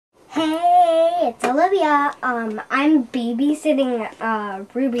Hey, it's Olivia. I'm babysitting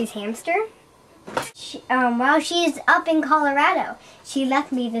Ruby's hamster. While she's up in Colorado, she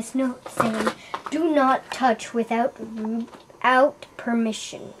left me this note saying, "Do not touch without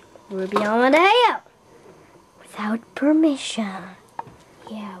permission." Ruby on the day out. Without permission.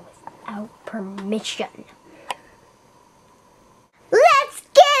 Yeah, without permission. Let's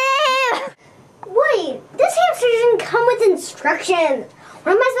get him! Wait, this hamster didn't come with instructions.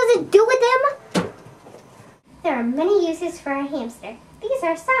 What am I supposed to do with him? There are many uses for a hamster. These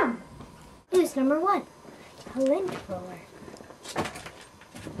are some. Use number 1, a lint roller.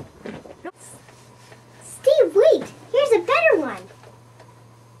 Steve, wait! Here's a better one.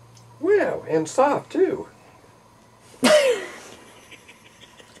 Wow, and soft too.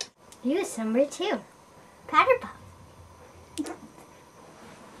 Use number 2, Patter Puff.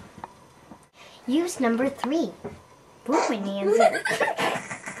 Use number 3, Bonanza.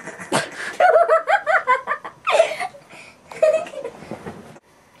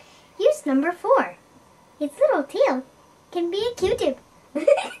 Use number 4, its little tail can be a Q-tip. There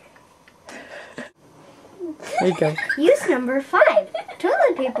you go. Use number 5,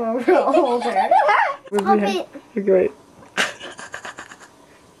 toilet paper roll holder. Pop it. You're great.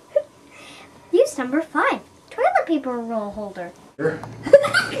 Use number 5, toilet paper roll holder.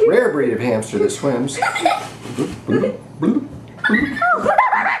 Rare breed of hamster that swims.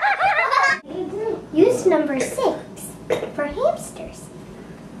 Use number 6 for hamsters.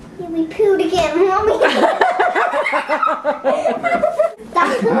 Yeah, we pooed again, Mommy. Stop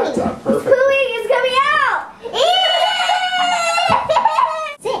pooing. Pooing is coming out.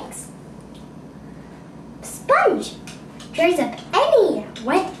 6. Sponge. Dries up any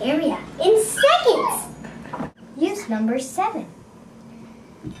wet area in seconds. Use number 7.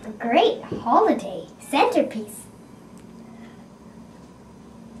 The great holiday centerpiece.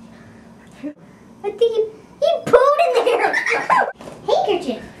 I think he pooed in there.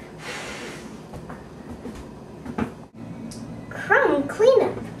 Handkerchief. Crumb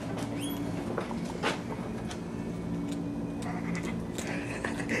cleanup.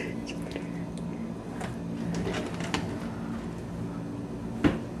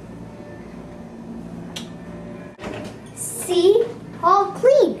 See? All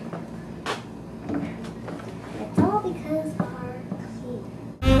clean. It's all because our clean.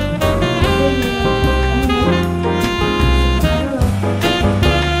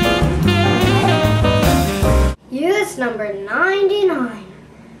 Use number 99.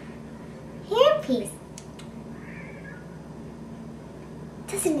 Handpiece.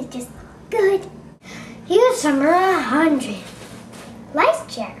 Doesn't it just look good? Use number 100. Lice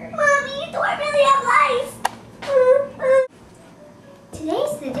checker. Mommy, do I really have lice?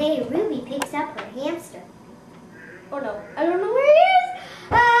 Today's the day Ruby picks up her hamster. Oh no, I don't know where he